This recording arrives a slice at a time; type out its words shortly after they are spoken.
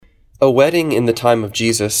A wedding in the time of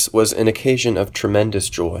Jesus was an occasion of tremendous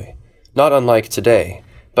joy, not unlike today,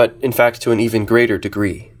 but in fact to an even greater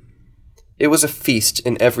degree. It was a feast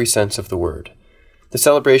in every sense of the word. The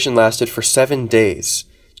celebration lasted for 7 days,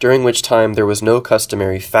 during which time there was no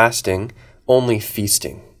customary fasting, only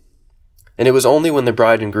feasting. And it was only when the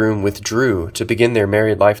bride and groom withdrew to begin their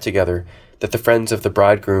married life together that the friends of the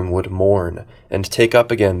bridegroom would mourn and take up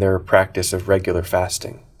again their practice of regular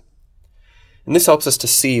fasting. And this helps us to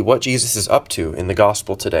see what Jesus is up to in the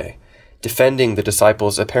gospel today, defending the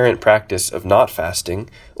disciples' apparent practice of not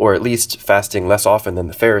fasting, or at least fasting less often than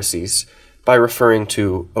the Pharisees, by referring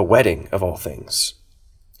to a wedding of all things.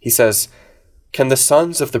 He says, "Can the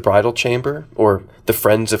sons of the bridal chamber, or the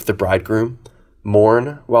friends of the bridegroom,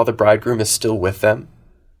 mourn while the bridegroom is still with them?"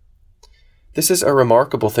 This is a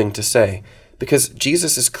remarkable thing to say, because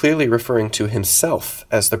Jesus is clearly referring to himself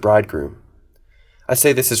as the bridegroom. I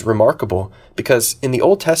say this is remarkable because in the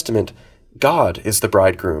Old Testament, God is the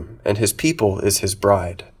bridegroom and his people is his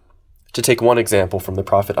bride. To take one example from the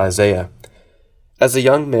prophet Isaiah, "As a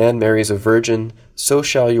young man marries a virgin, so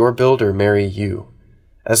shall your builder marry you.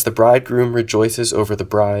 As the bridegroom rejoices over the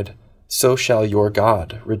bride, so shall your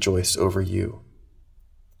God rejoice over you."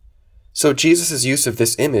 So Jesus' use of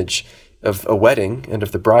this image of a wedding and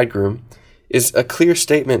of the bridegroom is a clear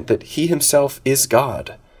statement that he himself is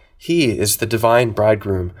God. He is the divine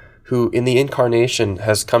bridegroom who in the incarnation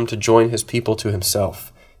has come to join his people to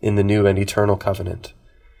himself in the new and eternal covenant.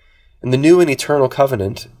 And the new and eternal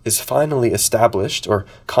covenant is finally established, or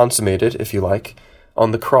consummated, if you like,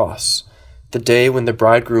 on the cross, the day when the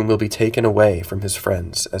bridegroom will be taken away from his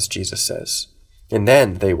friends, as Jesus says. And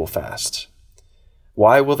then they will fast.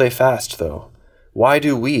 Why will they fast, though? Why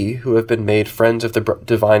do we, who have been made friends of the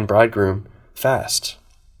divine bridegroom, fast?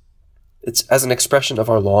 It's as an expression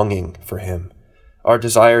of our longing for him, our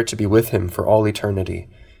desire to be with him for all eternity,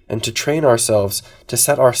 and to train ourselves to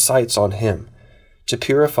set our sights on him, to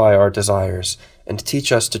purify our desires, and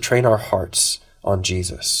teach us to train our hearts on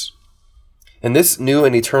Jesus. And this new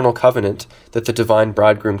and eternal covenant that the divine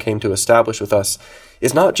bridegroom came to establish with us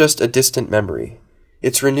is not just a distant memory.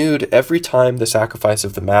 It's renewed every time the sacrifice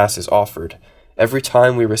of the Mass is offered, every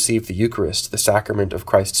time we receive the Eucharist, the sacrament of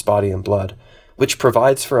Christ's body and blood, which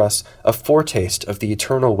provides for us a foretaste of the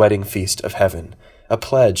eternal wedding feast of heaven, a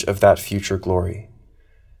pledge of that future glory.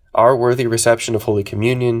 Our worthy reception of Holy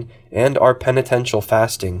Communion and our penitential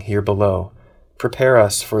fasting here below prepare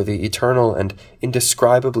us for the eternal and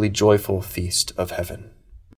indescribably joyful feast of heaven.